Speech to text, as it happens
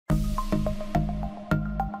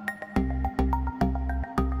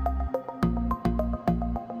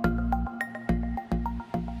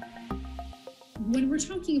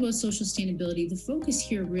talking about social sustainability, the focus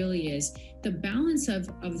here really is the balance of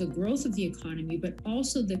the growth of the economy, but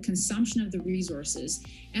also the consumption of the resources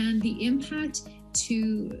and the impact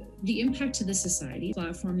to the society. The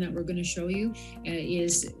platform that we're going to show you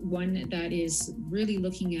is one that is really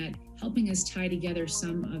looking at helping us tie together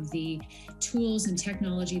some of the tools and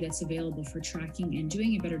technology that's available for tracking and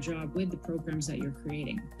doing a better job with the programs that you're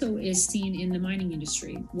creating. So is seen in the mining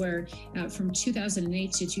industry, where from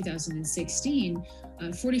 2008 to 2016,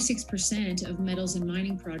 46% of metals and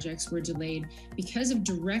mining projects were delayed because of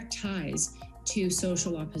direct ties to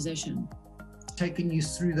social opposition. Taken you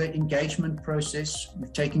through the engagement process,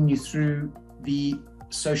 we've taken you through the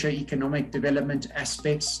socio-economic development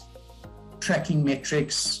aspects, tracking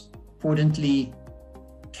metrics, importantly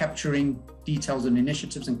capturing details on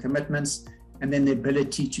initiatives and commitments, and then the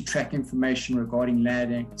ability to track information regarding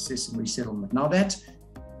land access and resettlement. Now that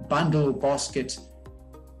bundle or basket,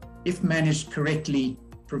 if managed correctly,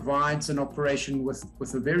 provides an operation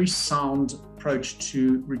with a very sound approach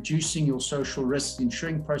to reducing your social risks,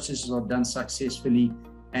 ensuring processes are done successfully,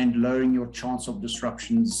 and lowering your chance of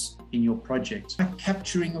disruptions in your project.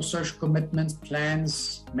 Capturing your social commitments,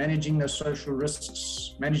 plans, managing those social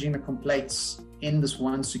risks, managing the complaints in this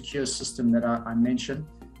one secure system that I mentioned,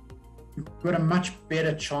 you've got a much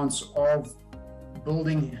better chance of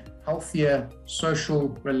building healthier social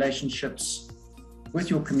relationships with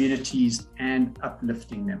your communities and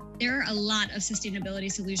uplifting them. There are a lot of sustainability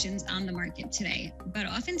solutions on the market today, but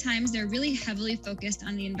oftentimes they're really heavily focused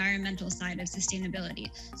on the environmental side of sustainability.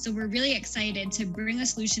 So we're really excited to bring a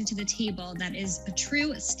solution to the table that is a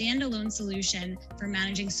true standalone solution for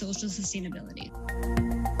managing social sustainability.